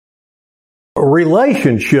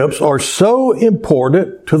Relationships are so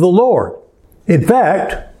important to the Lord. In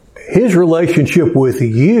fact, His relationship with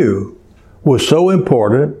you was so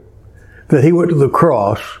important that He went to the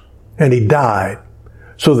cross and He died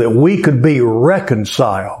so that we could be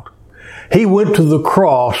reconciled. He went to the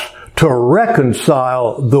cross to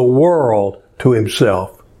reconcile the world to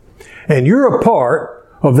Himself. And you're a part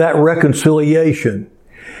of that reconciliation.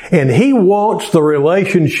 And He wants the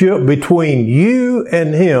relationship between you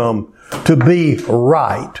and Him to be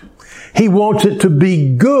right. He wants it to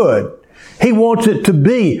be good. He wants it to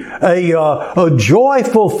be a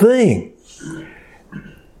joyful thing.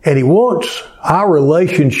 And He wants our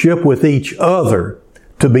relationship with each other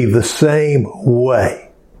to be the same way.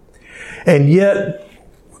 And yet,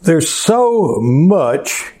 there's so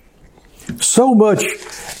much,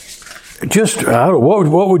 just, I don't know,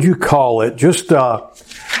 what would you call it? Just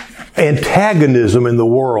antagonism in the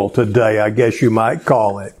world today, I guess you might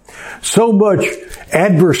call it. So much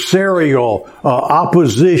adversarial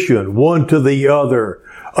opposition, one to the other,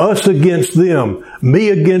 us against them, me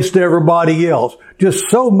against everybody else. Just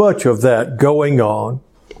so much of that going on.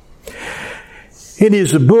 In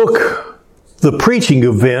his book, The Preaching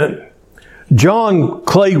Event, John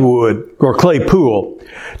Claypool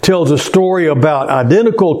tells a story about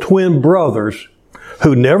identical twin brothers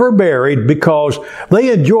who never married because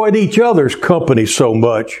they enjoyed each other's company so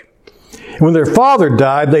much. When their father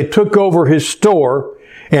died, they took over his store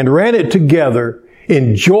and ran it together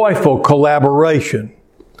in joyful collaboration.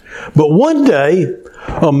 But one day,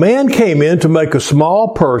 a man came in to make a small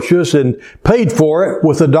purchase and paid for it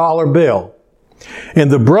with a dollar bill. And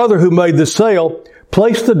the brother who made the sale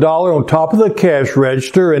placed the dollar on top of the cash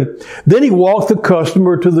register, and then he walked the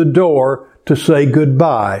customer to the door to say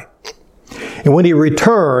goodbye. And when he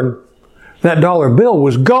returned, that dollar bill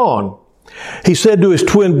was gone. He said to his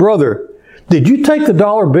twin brother, "Did you take the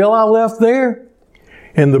dollar bill I left there?"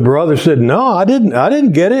 And the brother said, "No, I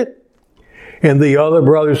didn't get it." And the other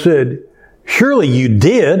brother said, "Surely you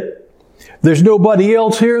did. There's nobody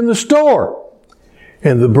else here in the store."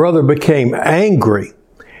 And the brother became angry.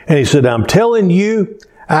 And he said, "I'm telling you,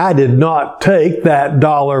 I did not take that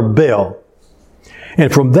dollar bill."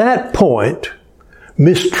 And from that point,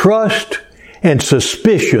 mistrust and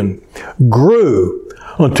suspicion grew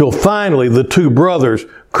until finally the two brothers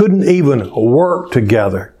couldn't even work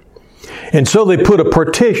together. And so they put a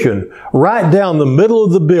partition right down the middle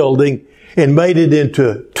of the building and made it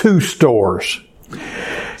into two stores.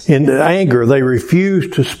 In anger, they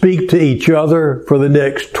refused to speak to each other for the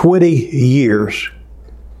next 20 years.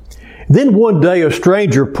 Then one day a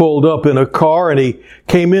stranger pulled up in a car and he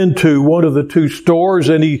came into one of the two stores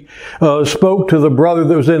and he spoke to the brother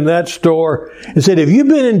that was in that store and said, "Have you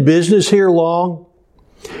been in business here long?"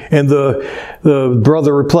 And the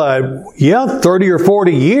brother replied, "Yeah, 30 or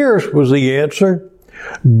 40 years was the answer."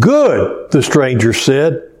 "Good," the stranger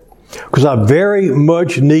said, "because I very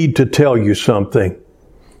much need to tell you something.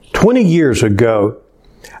 20 years ago,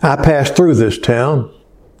 I passed through this town.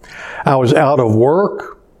 I was out of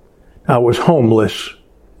work. I was homeless.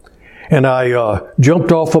 And I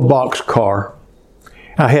jumped off a boxcar.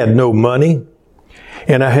 I had no money.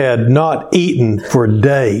 And I had not eaten for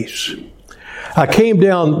days. I came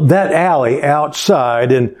down that alley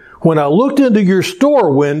outside, and when I looked into your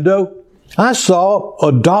store window, I saw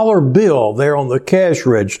a dollar bill there on the cash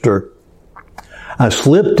register. I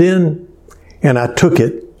slipped in and I took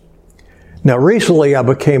it. Now recently I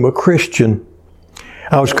became a Christian.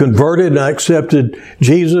 I was converted and I accepted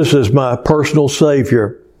Jesus as my personal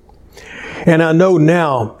Savior. And I know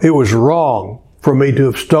now it was wrong for me to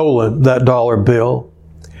have stolen that dollar bill.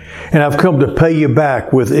 And I've come to pay you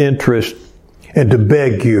back with interest and to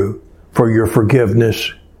beg you for your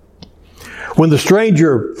forgiveness." When the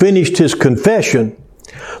stranger finished his confession,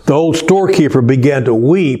 the old storekeeper began to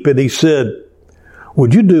weep and he said,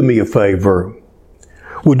 "Would you do me a favor?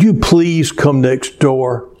 Would you please come next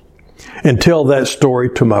door and tell that story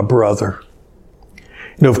to my brother?"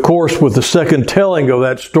 And of course, with the second telling of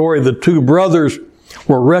that story, the two brothers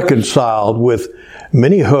were reconciled with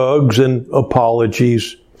many hugs and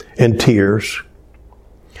apologies and tears.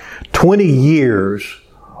 20 years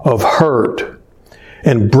of hurt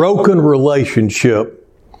and broken relationship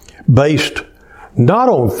based not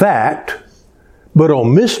on fact, but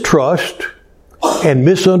on mistrust and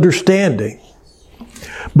misunderstanding.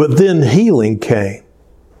 But then healing came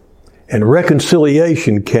and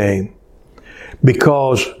reconciliation came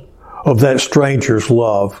because of that stranger's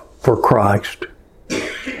love for Christ.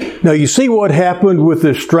 Now you see what happened with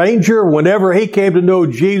this stranger whenever he came to know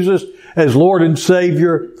Jesus as Lord and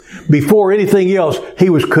Savior. Before anything else, he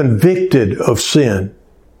was convicted of sin.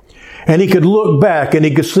 And he could look back and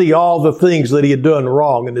he could see all the things that he had done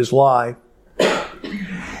wrong in his life.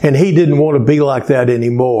 And he didn't want to be like that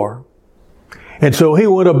anymore. And so he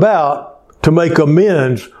went about to make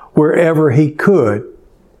amends wherever he could.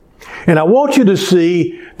 And I want you to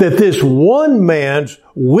see that this one man's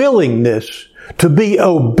willingness to be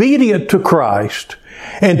obedient to Christ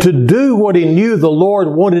and to do what he knew the Lord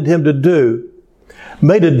wanted him to do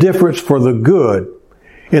made a difference for the good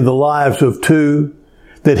in the lives of two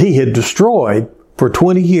that he had destroyed for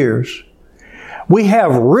 20 years. We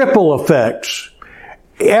have ripple effects.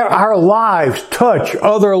 Our lives touch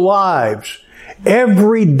other lives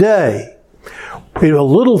every day. In a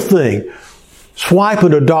little thing,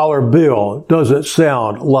 swiping a dollar bill doesn't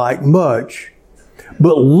sound like much,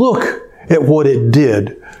 but look at what it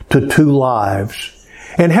did to two lives.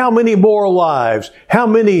 And how many more lives, how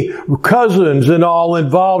many cousins and all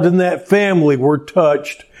involved in that family were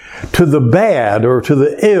touched to the bad or to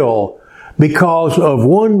the ill because of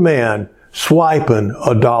one man swiping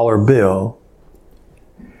a dollar bill.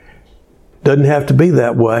 Doesn't have to be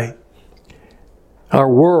that way. Our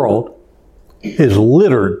world is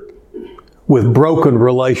littered with broken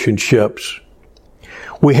relationships.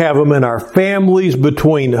 We have them in our families,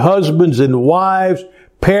 between husbands and wives,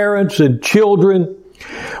 parents and children.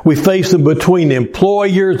 We face them between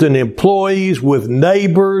employers and employees, with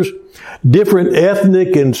neighbors, different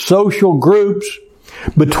ethnic and social groups,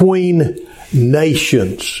 between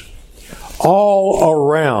nations. All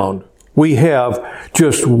around, we have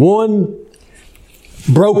just one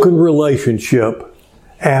broken relationship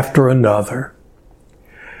after another.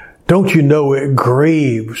 Don't you know it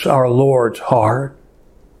grieves our Lord's heart?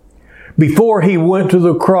 Before he went to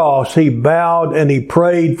the cross, he bowed and he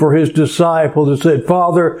prayed for his disciples and said,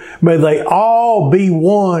 Father, may they all be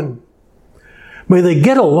one. May they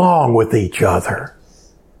get along with each other.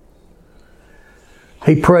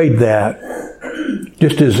 He prayed that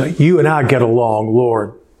just as you and I get along,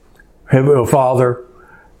 Lord. Heavenly Father,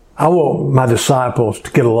 I want my disciples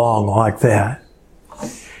to get along like that.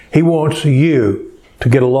 He wants you to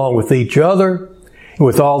get along with each other,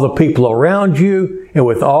 with all the people around you, and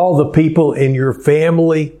with all the people in your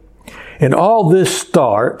family. And all this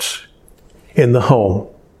starts in the home.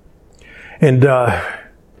 And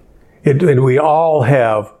we all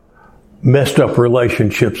have messed up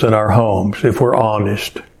relationships in our homes, if we're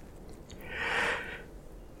honest.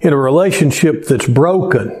 In a relationship that's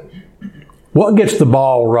broken, what gets the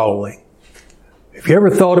ball rolling? Have you ever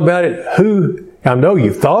thought about it? I know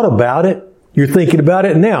you've thought about it. You're thinking about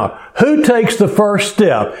it now. Who takes the first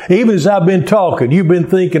step? Even as I've been talking, you've been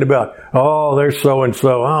thinking about, oh, there's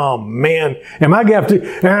so-and-so. Oh, man. Am I going to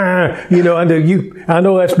have to, I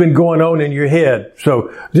know that's been going on in your head.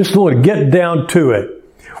 So just want to get down to it.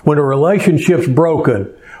 When a relationship's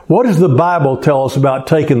broken, what does the Bible tell us about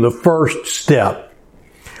taking the first step?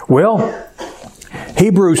 Well,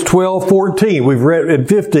 Hebrews 12:14. We've read in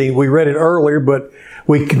 15. We read it earlier, but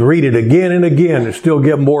we can read it again and again and still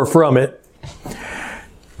get more from it.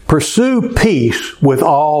 Pursue peace with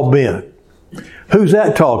all men. Who's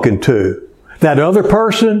that talking to? That other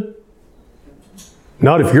person?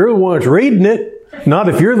 Not if you're the one that's reading it. Not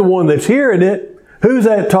if you're the one that's hearing it. Who's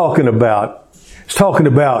that talking about? It's talking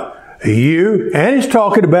about you, and it's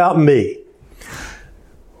talking about me.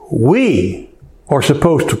 We are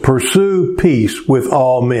supposed to pursue peace with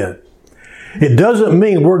all men. It doesn't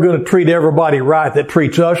mean we're going to treat everybody right that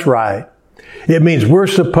treats us right. It means we're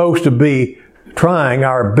supposed to be trying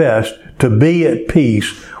our best to be at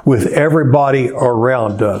peace with everybody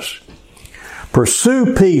around us.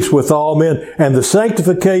 Pursue peace with all men, and the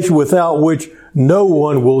sanctification without which no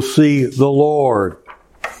one will see the Lord.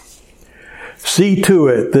 See to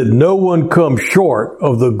it that no one comes short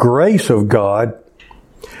of the grace of God,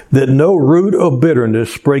 that no root of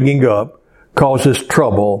bitterness springing up causes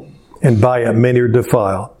trouble, and by it many are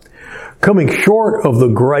defiled. Coming short of the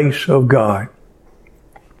grace of God.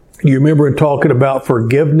 You remember in talking about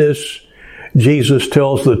forgiveness, Jesus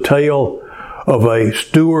tells the tale of a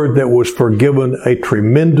steward that was forgiven a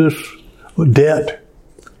tremendous debt,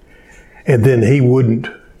 and then he wouldn't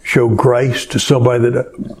show grace to somebody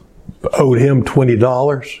that owed him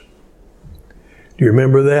 $20. Do you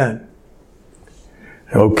remember that?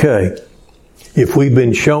 Okay. If we've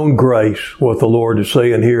been shown grace, what the Lord is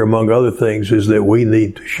saying here, among other things, is that we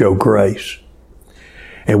need to show grace.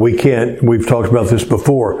 And we've talked about this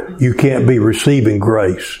before, you can't be receiving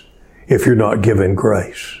grace if you're not giving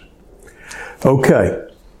grace. Okay.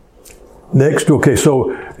 Next,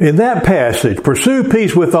 so in that passage, pursue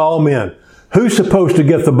peace with all men. Who's supposed to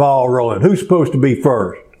get the ball rolling? Who's supposed to be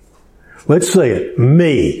first? Let's say it.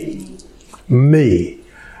 Me.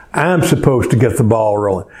 I'm supposed to get the ball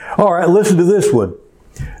rolling. All right, listen to this one.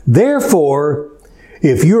 Therefore,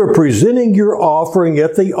 if you are presenting your offering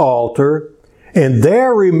at the altar, and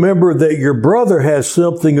there remember that your brother has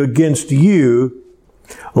something against you,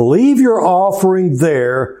 leave your offering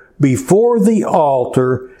there before the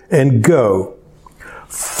altar and go.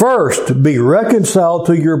 First, be reconciled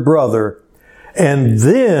to your brother, and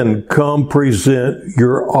then come present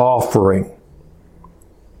your offering.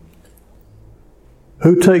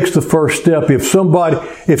 Who takes the first step? If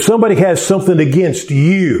somebody has something against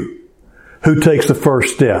you, who takes the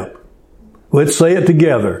first step? Let's say it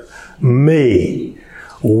together. Me.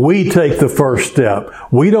 We take the first step.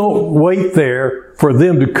 We don't wait there for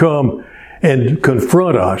them to come and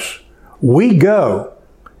confront us. We go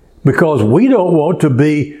because we don't want to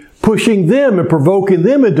be pushing them and provoking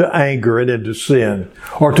them into anger and into sin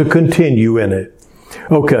or to continue in it.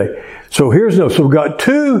 Okay, so so we've got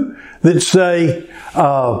two that say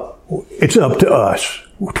it's up to us.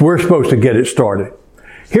 We're supposed to get it started.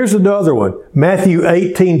 Here's another one, Matthew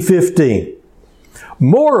 18:15.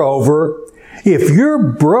 Moreover, if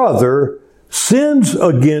your brother sins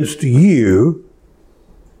against you,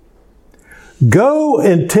 go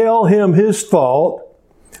and tell him his fault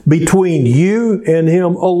between you and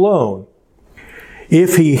him alone.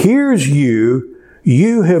 If he hears you,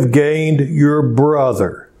 you have gained your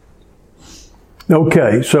brother.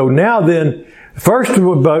 Okay, so now then, first of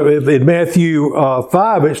all, in Matthew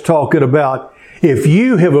 5, it's talking about if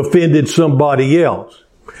you have offended somebody else.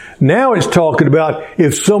 Now it's talking about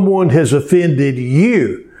if someone has offended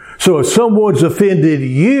you. So if someone's offended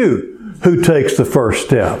you, who takes the first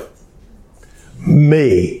step?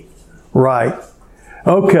 Me. Right.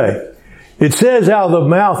 Okay. It says out of the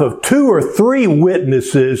mouth of 2 or 3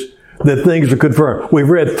 witnesses that things are confirmed. We've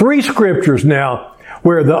read 3 scriptures now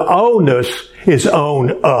where the onus is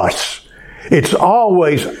on us. It's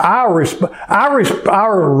always our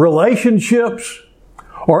relationships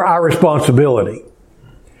or our responsibility.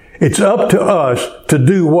 It's up to us to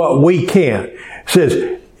do what we can. It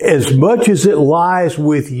says, as much as it lies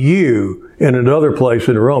with you, in another place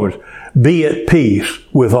in Romans, be at peace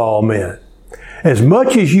with all men. As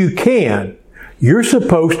much as you can, you're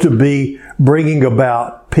supposed to be bringing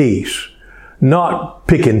about peace, not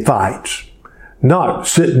picking fights, not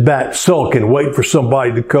sitting back sulking, waiting for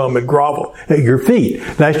somebody to come and grovel at your feet.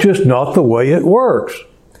 That's just not the way it works.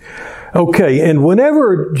 Okay, and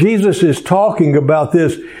whenever Jesus is talking about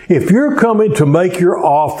this, if you're coming to make your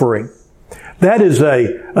offering, that is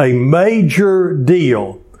a major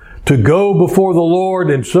deal to go before the Lord.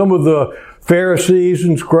 And some of the Pharisees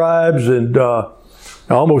and scribes and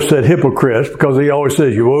I almost said hypocrites because he always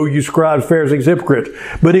says, you scribes, Pharisees, hypocrites.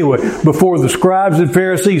 But anyway, before the scribes and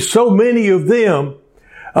Pharisees, so many of them,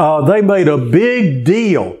 they made a big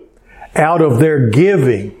deal out of their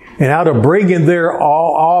giving and out of bringing their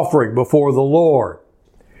offering before the Lord.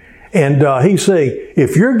 And he's saying,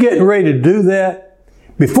 if you're getting ready to do that,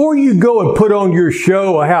 before you go and put on your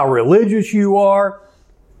show of how religious you are,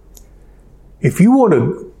 if you want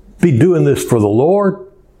to be doing this for the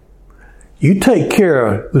Lord, you take care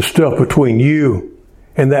of the stuff between you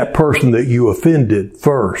and that person that you offended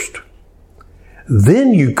first.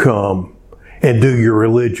 Then you come and do your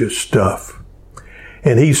religious stuff.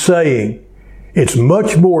 And he's saying it's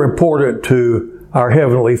much more important to our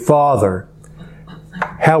Heavenly Father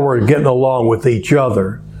how we're getting along with each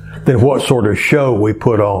other than what sort of show we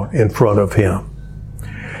put on in front of Him.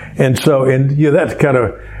 And so, that's kind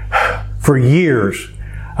of, for years,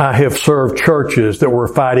 I have served churches that were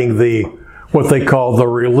fighting what they call the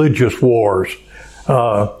religious wars.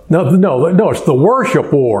 No, it's the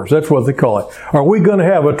worship wars. That's what they call it. Are we going to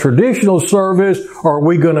have a traditional service, or are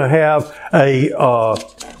we going to have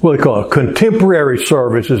what they call a contemporary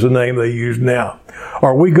service is the name they use now?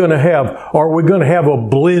 Are we going to have a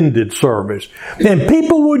blended service? And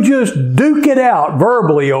people would just duke it out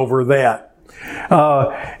verbally over that.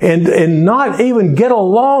 And not even get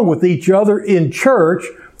along with each other in church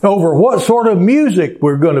over what sort of music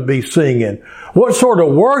we're going to be singing, what sort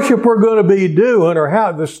of worship we're going to be doing, or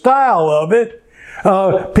how the style of it.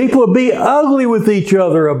 People would be ugly with each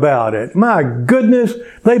other about it. My goodness,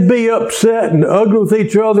 they'd be upset and ugly with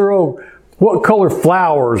each other over what color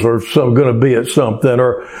flowers are going to be at something.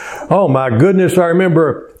 Or, oh my goodness, I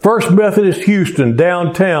remember First Methodist Houston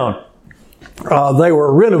downtown. They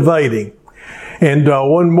were renovating. And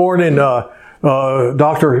one morning,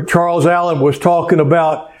 Dr. Charles Allen was talking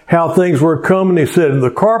about how things were coming. He said, the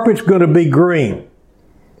carpet's going to be green.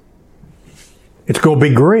 It's going to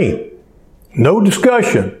be green. No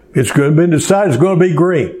discussion. It's going to be decided it's going to be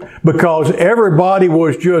green, because everybody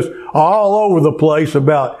was just all over the place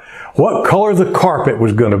about what color the carpet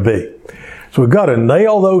was going to be. So we've got to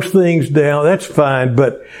nail those things down. That's fine.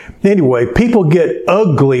 But anyway, people get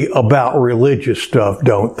ugly about religious stuff,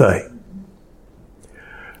 don't they?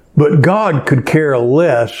 But God could care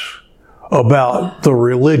less about the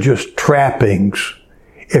religious trappings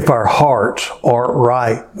if our hearts aren't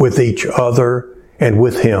right with each other and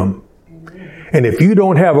with Him. And if you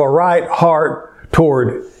don't have a right heart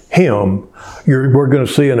toward Him, we're going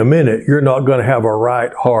to see in a minute, you're not going to have a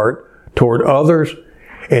right heart toward others.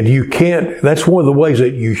 And you can't, that's one of the ways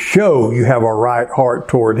that you show you have a right heart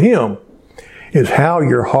toward Him, is how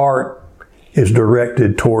your heart is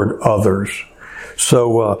directed toward others.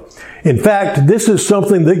 So, in fact, this is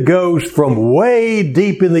something that goes from way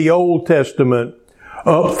deep in the Old Testament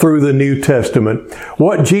up through the New Testament.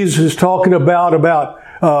 What Jesus is talking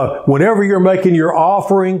about whenever you're making your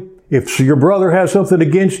offering, if your brother has something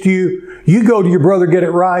against you, you go to your brother, get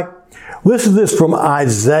it right. Listen to this from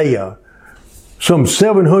Isaiah, some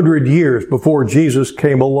 700 years before Jesus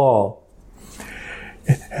came along.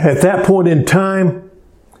 At that point in time,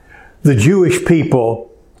 the Jewish people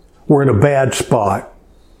were in a bad spot.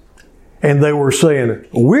 And they were saying,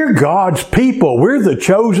 we're God's people. We're the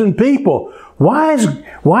chosen people. Why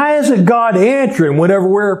isn't God answering whenever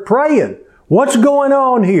we're praying? What's going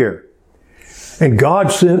on here? And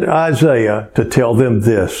God sent Isaiah to tell them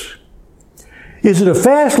this. Is it a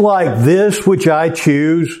fast like this which I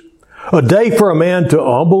choose, a day for a man to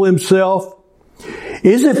humble himself?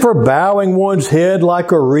 Is it for bowing one's head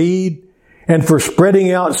like a reed, and for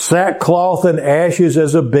spreading out sackcloth and ashes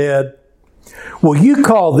as a bed? Will you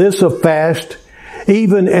call this a fast,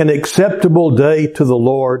 even an acceptable day to the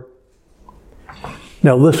Lord?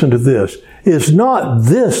 Now listen to this. Is not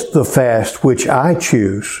this the fast which I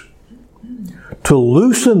choose? To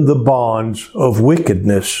loosen the bonds of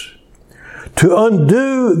wickedness, to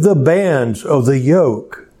undo the bands of the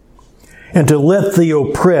yoke, and to let the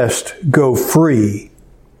oppressed go free,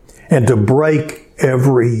 and to break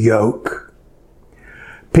every yoke.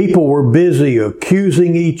 People were busy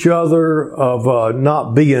accusing each other of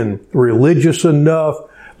not being religious enough.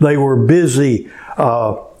 They were busy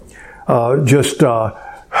just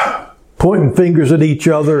pointing fingers at each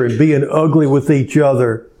other and being ugly with each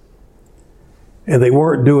other. And they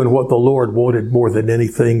weren't doing what the Lord wanted more than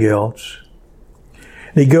anything else.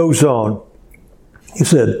 And he goes on. He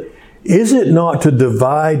said, is it not to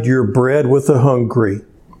divide your bread with the hungry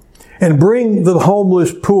and bring the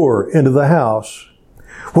homeless poor into the house?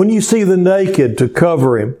 When you see the naked, to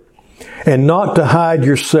cover him, and not to hide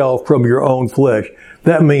yourself from your own flesh.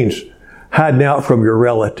 That means hiding out from your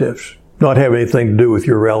relatives, not having anything to do with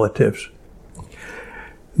your relatives.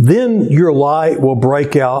 Then your light will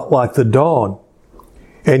break out like the dawn,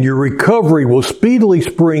 and your recovery will speedily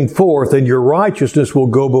spring forth, and your righteousness will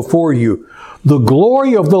go before you. The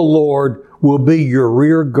glory of the Lord will be your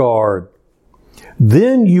rear guard.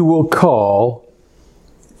 Then you will call,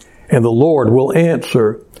 and the Lord will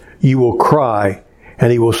answer. You will cry,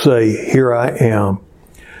 and He will say, here I am.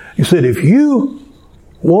 He said, if you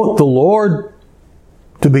want the Lord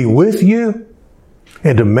to be with you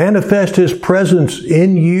and to manifest His presence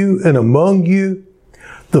in you and among you,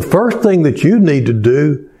 the first thing that you need to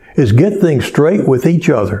do is get things straight with each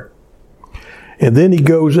other. And then he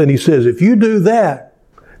goes and he says, if you do that,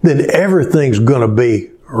 then everything's going to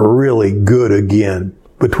be really good again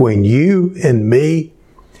between you and me,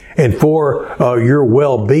 and for your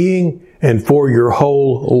well-being and for your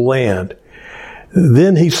whole land.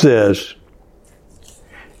 Then he says,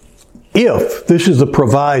 if, this is the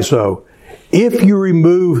proviso, if you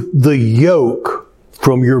remove the yoke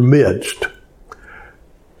from your midst,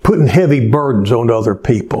 putting heavy burdens on other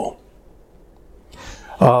people,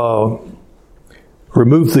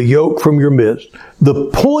 remove the yoke from your midst, the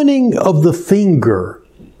pointing of the finger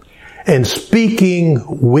and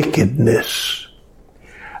speaking wickedness.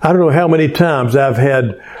 I don't know how many times I've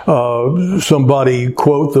had somebody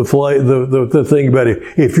quote the thing about it.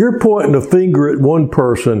 If you're pointing a finger at one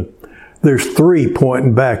person, there's three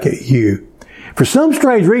pointing back at you. For some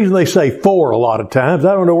strange reason, they say four a lot of times.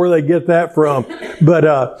 I don't know where they get that from, but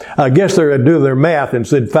I guess they're doing their math and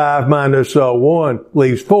said 5 minus 1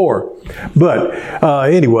 leaves 4. But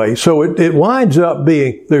anyway, so it winds up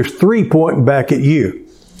being there's 3 pointing back at you.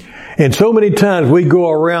 And so many times we go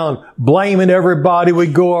around blaming everybody. We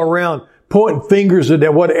go around pointing fingers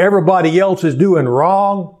at what everybody else is doing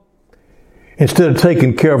wrong instead of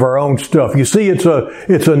taking care of our own stuff. You see,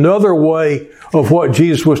 it's another way of what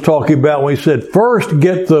Jesus was talking about when He said, first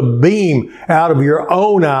get the beam out of your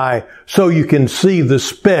own eye so you can see the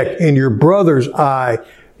speck in your brother's eye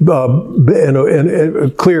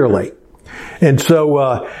clearly. And so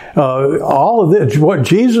all of this, what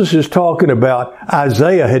Jesus is talking about,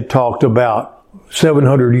 Isaiah had talked about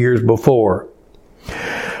 700 years before.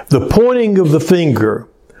 The pointing of the finger,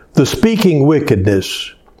 the speaking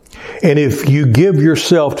wickedness, and if you give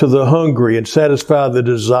yourself to the hungry and satisfy the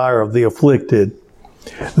desire of the afflicted,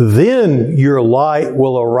 then your light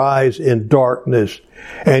will arise in darkness,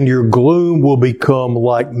 and your gloom will become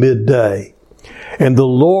like midday. And the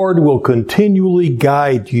Lord will continually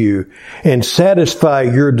guide you and satisfy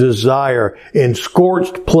your desire in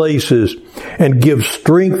scorched places and give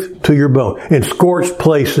strength to your bone. In scorched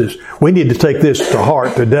places. We need to take this to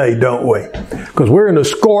heart today, don't we? Because we're in a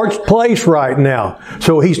scorched place right now.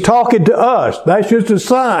 So He's talking to us. That's just a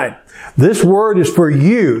sign. This word is for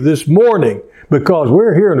you this morning because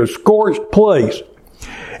we're here in a scorched place.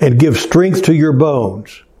 And give strength to your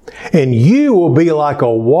bones. And you will be like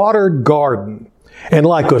a watered garden and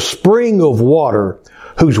like a spring of water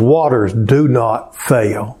whose waters do not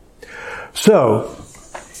fail. So,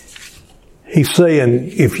 He's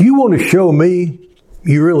saying, if you want to show me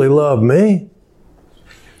you really love me,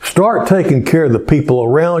 start taking care of the people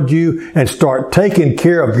around you and start taking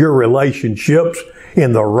care of your relationships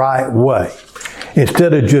in the right way.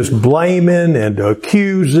 Instead of just blaming and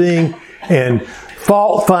accusing and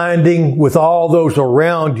fault finding with all those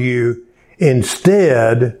around you,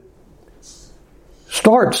 instead,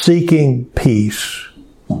 start seeking peace.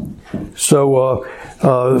 So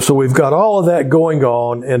we've got all of that going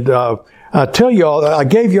on, and I tell y'all, I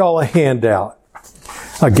gave y'all a handout.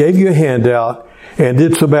 I gave you a handout, and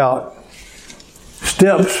it's about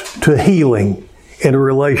steps to healing in a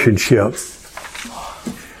relationship.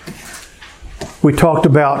 We talked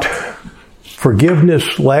about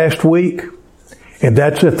forgiveness last week, and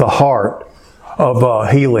that's at the heart of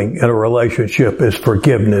healing in a relationship is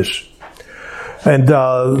forgiveness. And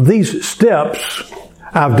these steps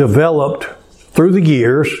I've developed through the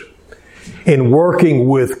years in working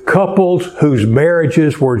with couples whose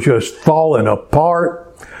marriages were just falling apart,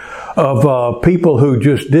 of people who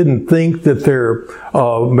just didn't think that their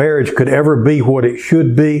marriage could ever be what it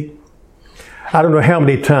should be. I don't know how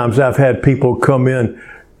many times I've had people come in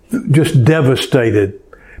just devastated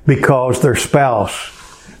because their spouse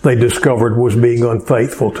they discovered was being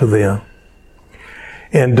unfaithful to them.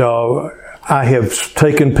 And I have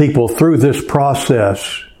taken people through this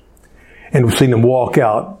process and seen them walk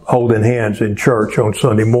out holding hands in church on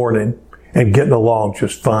Sunday morning and getting along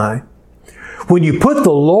just fine. When you put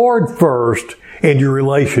the Lord first in your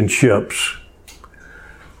relationships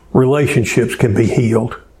can be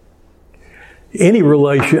healed.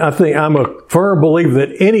 I think I'm a firm believer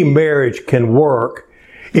that any marriage can work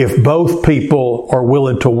if both people are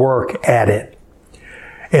willing to work at it.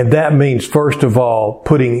 And that means, first of all,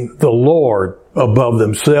 putting the Lord above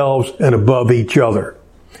themselves and above each other.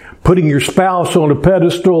 Putting your spouse on a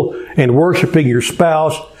pedestal and worshiping your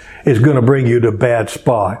spouse is going to bring you to a bad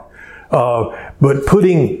spot. But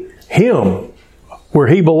putting Him where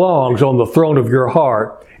He belongs on the throne of your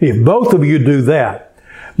heart, if both of you do that,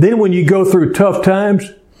 then when you go through tough times,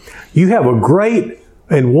 you have a great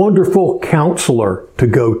and wonderful counselor to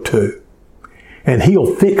go to. And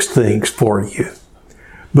He'll fix things for you.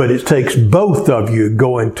 But it takes both of you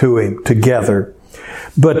going to Him together.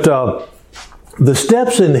 But the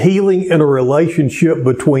steps in healing in a relationship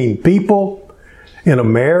between people, in a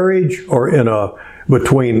marriage, or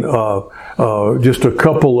between just a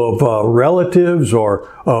couple of relatives or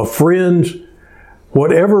friends,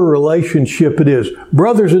 whatever relationship it is,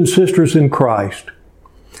 brothers and sisters in Christ,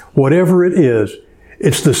 whatever it is,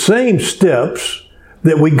 it's the same steps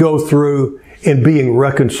that we go through in being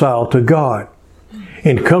reconciled to God.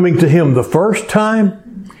 In coming to Him the first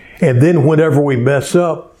time, and then whenever we mess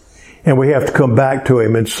up, and we have to come back to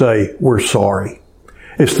Him and say, we're sorry.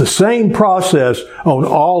 It's the same process on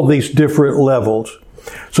all these different levels.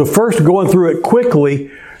 So first, going through it quickly,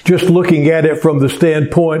 just looking at it from the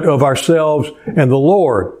standpoint of ourselves and the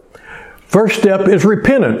Lord. First step is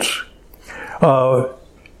repentance. Now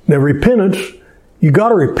repentance, you got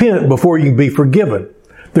to repent before you can be forgiven.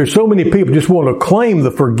 There's so many people just want to claim the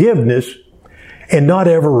forgiveness and not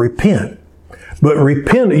ever repent. But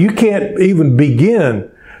repent, you can't even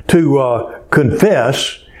begin to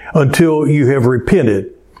confess until you have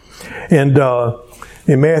repented. And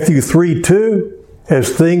in Matthew 3:2, as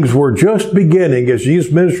things were just beginning, as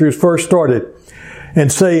Jesus' ministry was first started,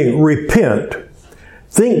 and saying, repent,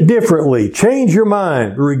 think differently, change your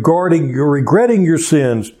mind regarding regretting your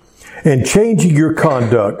sins and changing your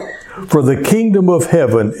conduct, for the kingdom of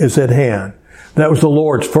heaven is at hand. That was the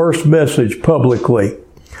Lord's first message publicly.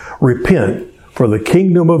 Repent, for the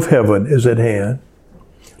kingdom of heaven is at hand.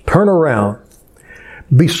 Turn around.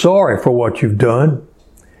 Be sorry for what you've done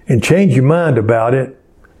and change your mind about it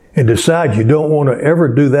and decide you don't want to ever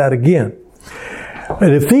do that again.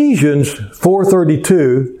 In Ephesians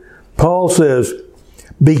 4:32, Paul says,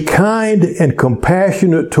 "Be kind and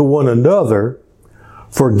compassionate to one another,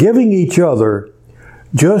 forgiving each other,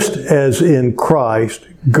 just as in Christ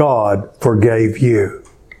God forgave you."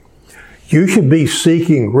 You should be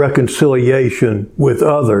seeking reconciliation with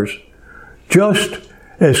others, just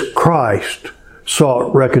as Christ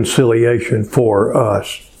sought reconciliation for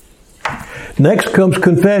us. Next comes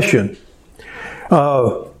confession.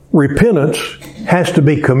 Repentance has to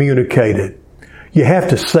be communicated. You have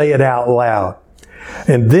to say it out loud.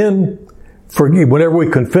 And then, whenever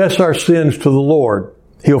we confess our sins to the Lord,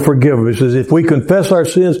 He'll forgive us. He says, if we confess our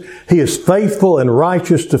sins, He is faithful and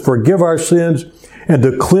righteous to forgive our sins and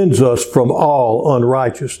to cleanse us from all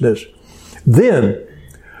unrighteousness. Then,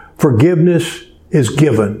 forgiveness is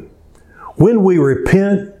given. When we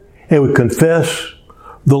repent and we confess,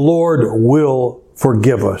 the Lord will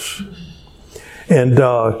forgive us. And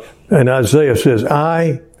Isaiah says,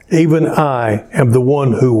 even I am the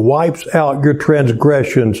one who wipes out your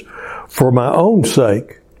transgressions for my own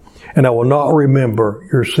sake, and I will not remember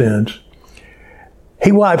your sins.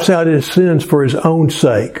 He wipes out His sins for His own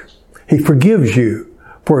sake. He forgives you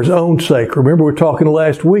for His own sake. Remember, we were talking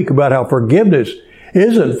last week about how forgiveness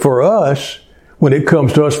isn't for us when it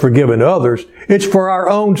comes to us forgiving others. It's for our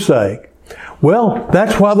own sake. Well,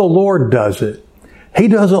 that's why the Lord does it. He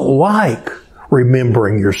doesn't like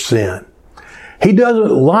remembering your sin. He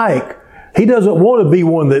doesn't want to be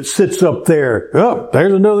one that sits up there, oh,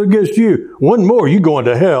 there's another against you. One more, you going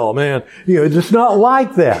to hell, man. It's not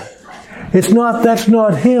like that. That's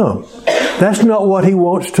not Him. That's not what He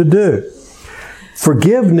wants to do.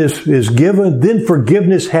 Forgiveness is given, then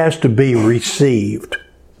forgiveness has to be received.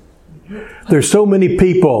 There's so many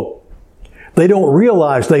people, they don't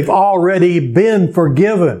realize they've already been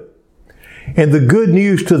forgiven. And the good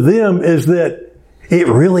news to them is that it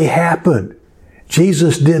really happened.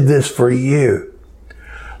 Jesus did this for you.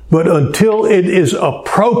 But until it is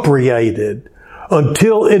appropriated,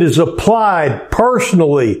 until it is applied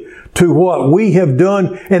personally to what we have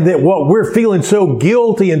done and that what we're feeling so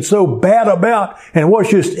guilty and so bad about and what's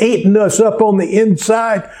just eating us up on the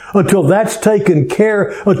inside, until that's taken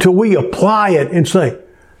care, until we apply it and say,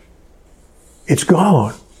 it's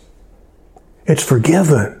gone. It's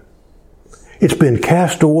forgiven. It's been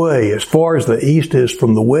cast away as far as the east is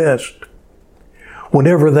from the west.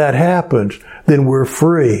 Whenever that happens, then we're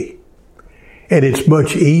free. And it's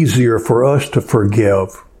much easier for us to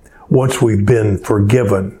forgive once we've been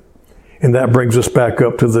forgiven. And that brings us back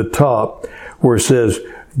up to the top where it says,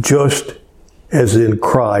 just as in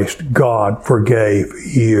Christ, God forgave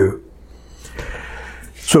you.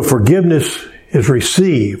 So forgiveness is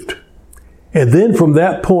received. And then from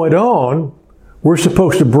that point on, we're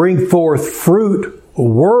supposed to bring forth fruit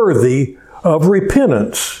worthy of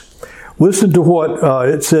repentance. Listen to what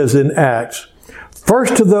it says in Acts.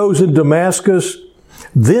 First to those in Damascus,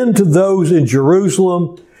 then to those in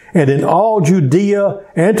Jerusalem, and in all Judea,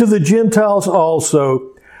 and to the Gentiles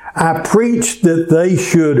also, I preached that they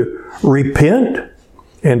should repent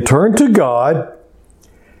and turn to God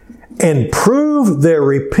and prove their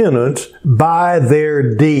repentance by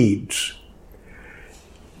their deeds.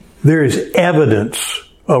 There is evidence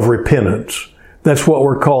of repentance. That's what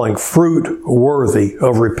we're calling fruit worthy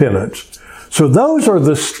of repentance. So those are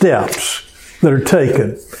the steps that are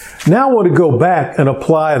taken. Now I want to go back and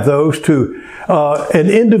apply those to an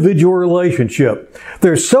individual relationship.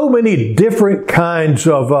 There's so many different kinds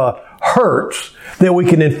of hurts that we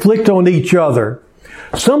can inflict on each other.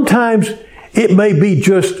 Sometimes it may be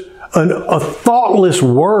just a thoughtless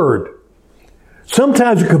word.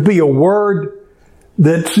 Sometimes it could be a word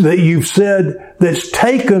that you've said that's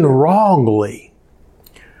taken wrongly.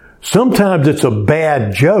 Sometimes it's a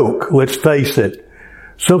bad joke, let's face it.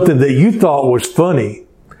 Something that you thought was funny,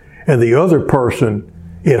 and the other person,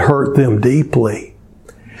 it hurt them deeply.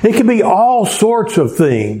 It can be all sorts of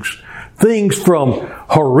things. Things from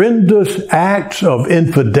horrendous acts of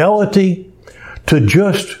infidelity to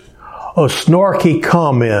just a snarky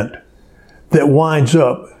comment that winds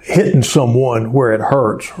up hitting someone where it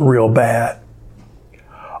hurts real bad.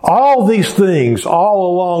 All these things,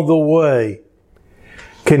 all along the way,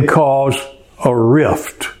 can cause a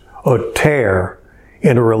rift, a tear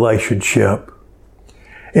in a relationship.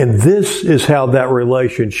 And this is how that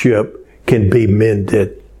relationship can be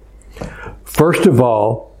mended. First of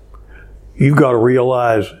all, you've got to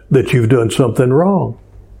realize that you've done something wrong.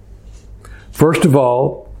 First of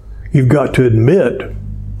all, you've got to admit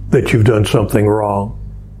that you've done something wrong.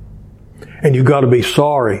 And you've got to be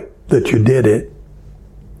sorry that you did it.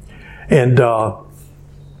 And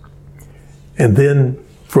then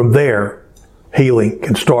from there, healing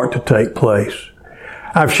can start to take place.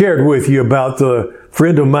 I've shared with you about the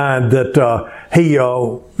friend of mine that he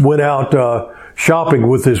went out shopping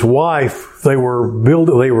with his wife. They were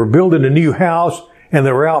building a new house, and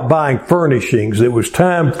they were out buying furnishings. It was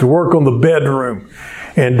time to work on the bedroom,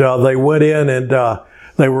 and they went in and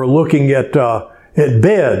they were looking at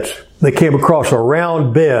beds. They came across a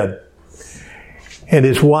round bed, and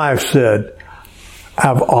his wife said,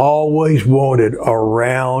 "I've always wanted a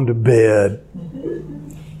round bed."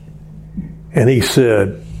 And he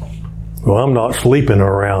said, "Well, I'm not sleeping in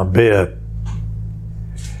a round bed."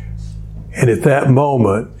 And at that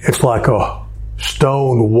moment, it's like a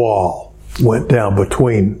stone wall went down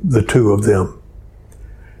between the two of them.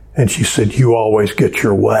 And she said, "You always get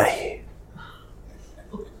your way."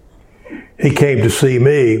 He came to see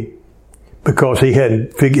me because he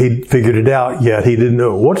hadn't figured it out yet. He didn't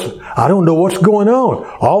know I don't know what's going on.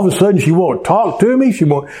 All of a sudden she won't talk to me. She's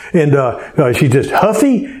just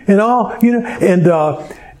huffy and all, and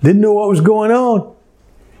didn't know what was going on.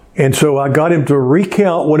 And so I got him to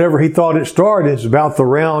recount whatever he thought it started. It's about the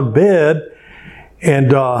round bed.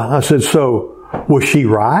 And I said, "So was she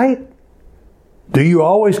right? Do you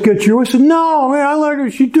always get your way?" He said, "No, man, I let her,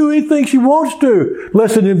 she do anything she wants to,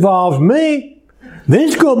 unless it involves me. Then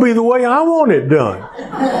it's going to be the way I want it done."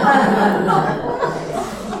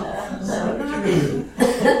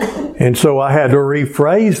 And so I had to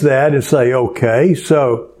rephrase that and say, okay,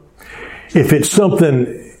 so if it's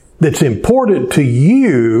something that's important to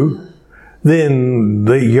you, then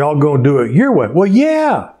y'all going to do it your way. Well,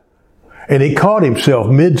 yeah. And he caught himself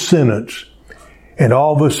mid-sentence. And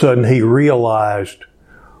all of a sudden he realized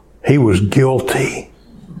he was guilty.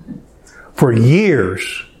 For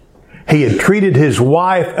years, he had treated his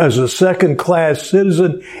wife as a second-class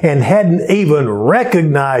citizen and hadn't even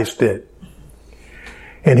recognized it.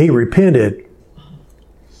 And he repented.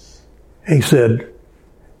 He said,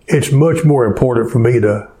 "It's much more important for me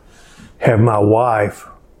to have my wife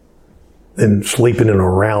than sleeping in a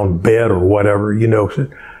round bed or whatever,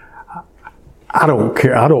 I don't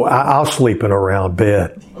care. I'll sleep in a round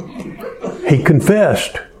bed." He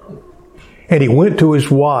confessed. And he went to his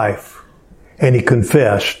wife and he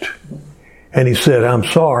confessed. And he said, "I'm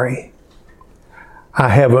sorry. I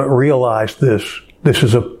haven't realized this.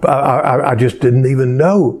 I just didn't even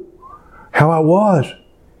know how I was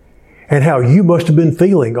and how you must have been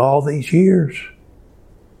feeling all these years.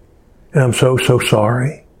 And I'm so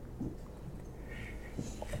sorry."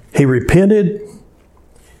 He repented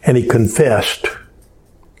and he confessed,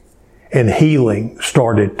 and healing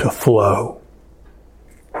started to flow.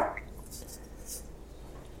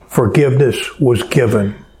 Forgiveness was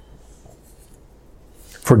given.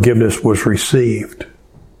 Forgiveness was received.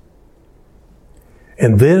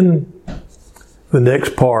 And then the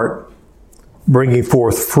next part, bringing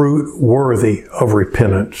forth fruit worthy of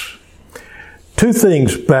repentance. Two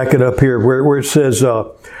things back it up here where it says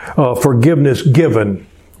forgiveness given.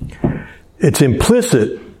 It's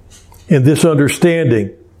implicit in this understanding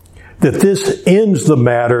that this ends the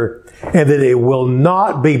matter and that it will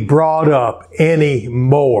not be brought up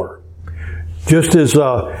anymore. Just as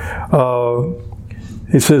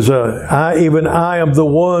it says, I am the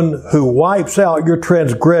one who wipes out your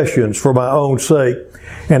transgressions for my own sake,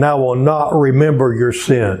 and I will not remember your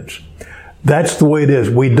sins. That's the way it is.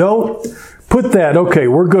 We don't put that, okay,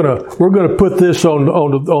 we're gonna put this on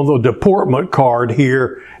the deportment card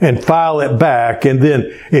here and file it back, and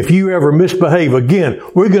then if you ever misbehave again,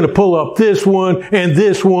 we're gonna pull up this one and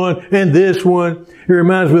this one and this one. It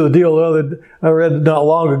reminds me of the deal I read not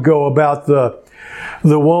long ago about the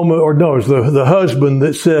woman, or no, it was the husband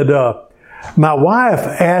that said, my wife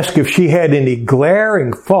asked if she had any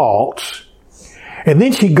glaring faults, and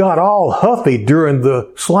then she got all huffy during the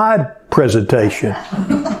slide presentation.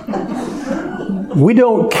 We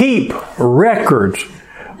don't keep records.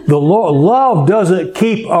 The love doesn't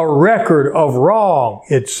keep a record of wrong,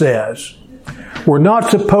 it says. We're not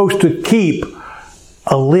supposed to keep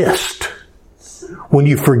a list. When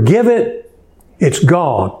you forgive it, it's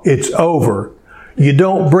gone. It's over. You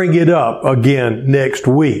don't bring it up again next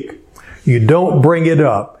week. You don't bring it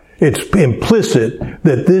up. It's implicit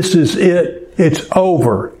that this is it. It's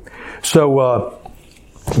over. So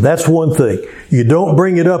that's one thing. You don't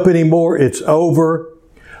bring it up anymore. It's over.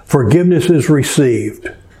 Forgiveness is received.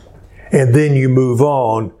 And then you move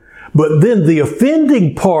on. But then the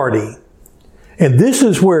offending party, and this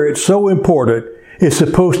is where it's so important, is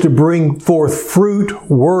supposed to bring forth fruit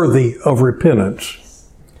worthy of repentance.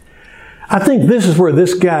 I think this is where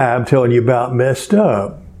this guy I'm telling you about messed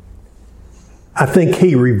up. I think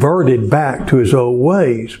he reverted back to his old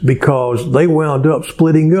ways because they wound up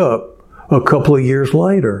splitting up a couple of years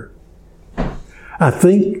later. I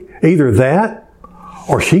think either that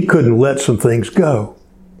or she couldn't let some things go.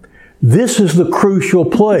 This is the crucial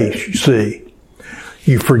place, you see.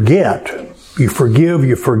 You forget. You forgive,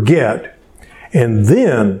 you forget. And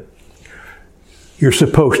then you're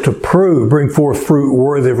supposed to bring forth fruit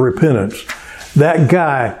worthy of repentance. That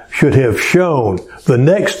guy should have shown the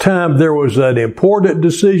next time there was an important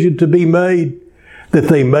decision to be made, that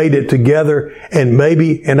they made it together, and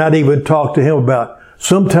I'd even talk to him about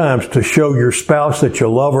sometimes to show your spouse that you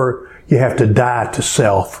love her, you have to die to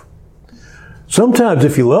self. Sometimes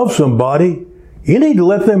if you love somebody, you need to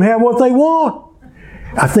let them have what they want.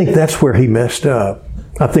 I think that's where he messed up.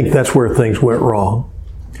 I think that's where things went wrong.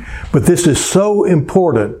 But this is so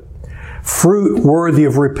important. Fruit worthy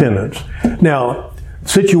of repentance. Now,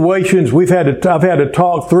 situations I've had to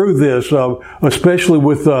talk through this, especially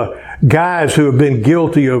with guys who have been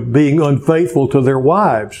guilty of being unfaithful to their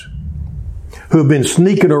wives, who have been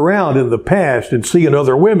sneaking around in the past and seeing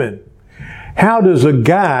other women. How does a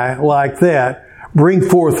guy like that bring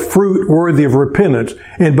forth fruit worthy of repentance?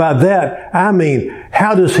 And by that, I mean,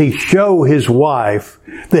 how does he show his wife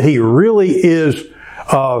that he really is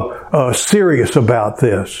serious about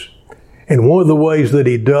this? And one of the ways that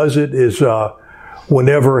he does it is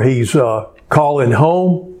whenever he's calling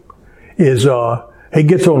home, is he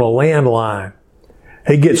gets on a landline.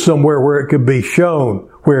 He gets somewhere where it could be shown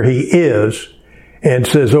where he is and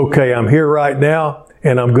says, okay, I'm here right now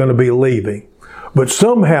and I'm going to be leaving. But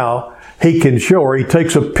somehow he can show her. He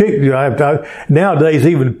takes a picture. Nowadays,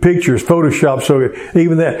 even pictures, Photoshop, so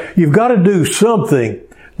even that. You've got to do something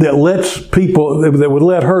that lets people, that would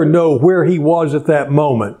let her know where he was at that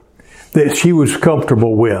moment, that she was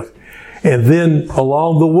comfortable with. And then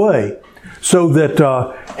along the way, so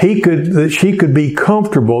that she could be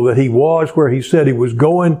comfortable that he was where he said he was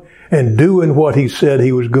going and doing what he said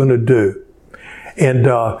he was going to do. And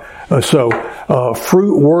so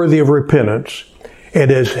fruit worthy of repentance. And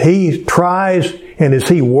as he tries and as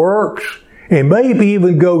he works and maybe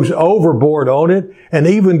even goes overboard on it and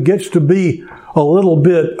even gets to be a little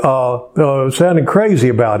bit sounding crazy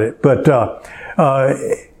about it, but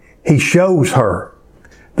he shows her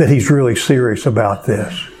that he's really serious about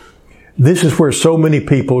this. This is where so many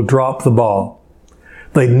people drop the ball.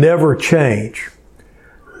 They never change.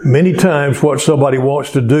 Many times what somebody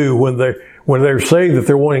wants to do when they're saying that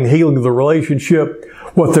they're wanting healing of the relationship,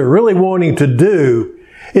 what they're really wanting to do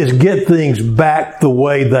is get things back the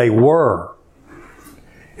way they were.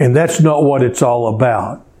 And that's not what it's all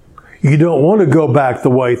about. You don't want to go back the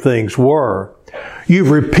way things were. You've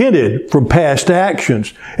repented from past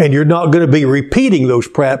actions, and you're not going to be repeating those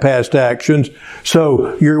past actions.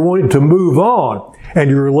 So you're wanting to move on, and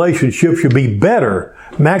your relationship should be better.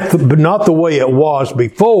 Not the way it was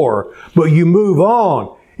before, but you move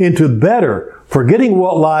on into better. Forgetting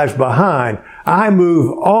what lies behind, I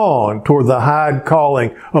move on toward the high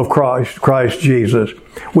calling of Christ Jesus.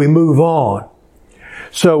 We move on.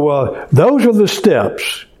 So those are the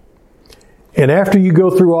steps. And after you go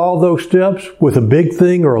through all those steps with a big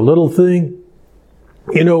thing or a little thing,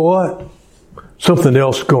 you know what? Something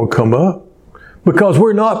else is going to come up because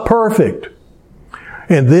we're not perfect.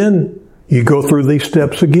 And then you go through these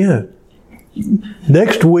steps again.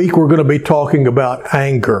 Next week, we're going to be talking about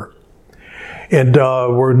anger. And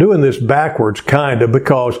we're doing this backwards, kind of,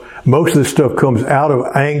 because most of this stuff comes out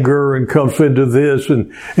of anger and comes into this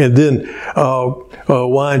and then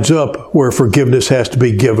winds up where forgiveness has to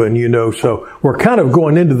be given, you know. So we're kind of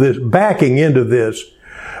going into this, backing into this.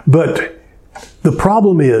 But the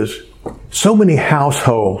problem is, so many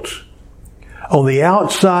households, on the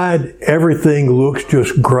outside, everything looks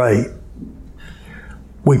just great.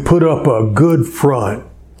 We put up a good front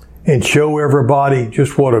and show everybody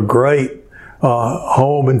just what a great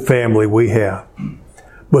home and family we have.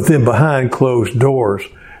 But then behind closed doors,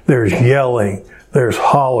 there's yelling, there's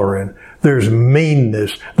hollering, there's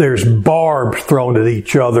meanness, there's barbs thrown at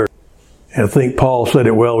each other. And I think Paul said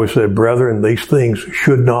it well. He said, brethren, these things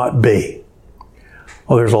should not be.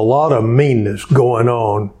 Well, there's a lot of meanness going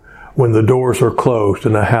on when the doors are closed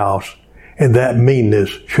in a house, and that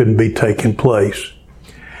meanness shouldn't be taking place.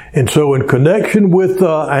 And so in connection with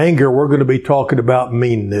anger, we're going to be talking about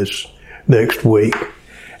meanness next week.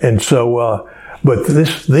 And so, but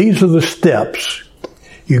these are the steps.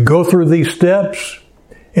 You go through these steps,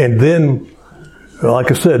 and then,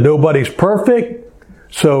 like I said, nobody's perfect.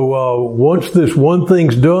 So once this one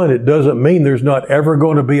thing's done, it doesn't mean there's not ever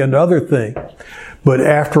going to be another thing. But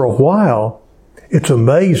after a while, it's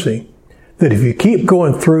amazing that if you keep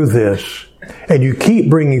going through this and you keep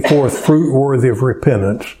bringing forth fruit worthy of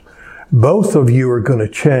repentance, both of you are going to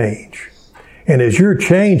change. And as you're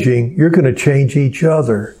changing, you're going to change each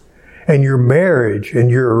other. And your marriage and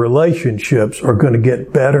your relationships are going to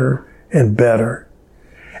get better and better.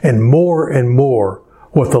 And more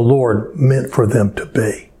what the Lord meant for them to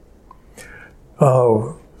be.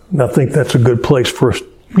 Oh, I think that's a good place for us.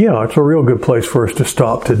 Yeah, it's a real good place for us to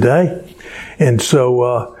stop today. And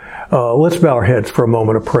so let's bow our heads for a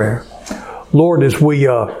moment of prayer. Lord, as we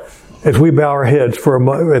bow our heads for a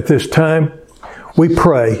moment at this time, we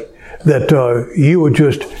pray that you would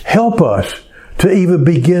just help us to even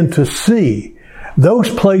begin to see those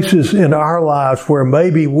places in our lives where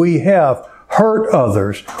maybe we have hurt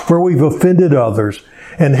others, where we've offended others,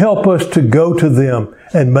 and help us to go to them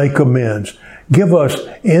and make amends. Give us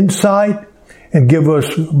insight and give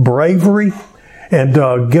us bravery and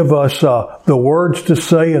give us the words to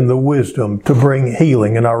say and the wisdom to bring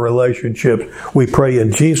healing in our relationships. We pray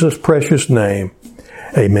in Jesus' precious name.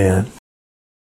 Amen.